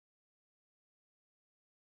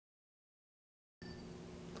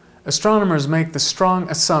Astronomers make the strong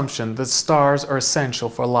assumption that stars are essential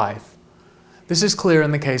for life. This is clear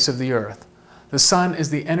in the case of the Earth. The Sun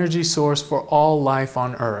is the energy source for all life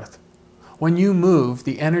on Earth. When you move,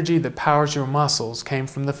 the energy that powers your muscles came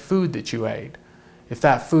from the food that you ate. If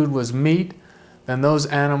that food was meat, then those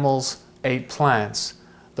animals ate plants.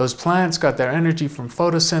 Those plants got their energy from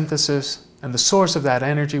photosynthesis, and the source of that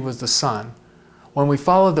energy was the Sun. When we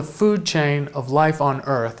follow the food chain of life on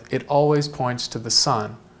Earth, it always points to the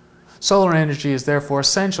Sun. Solar energy is therefore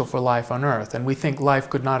essential for life on Earth, and we think life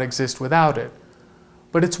could not exist without it.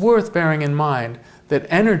 But it's worth bearing in mind that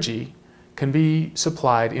energy can be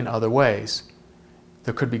supplied in other ways.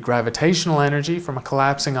 There could be gravitational energy from a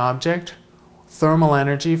collapsing object, thermal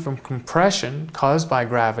energy from compression caused by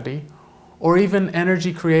gravity, or even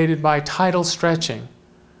energy created by tidal stretching.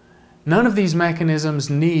 None of these mechanisms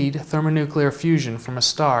need thermonuclear fusion from a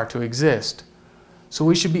star to exist. So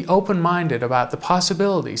we should be open-minded about the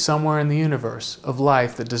possibility somewhere in the universe of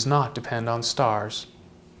life that does not depend on stars.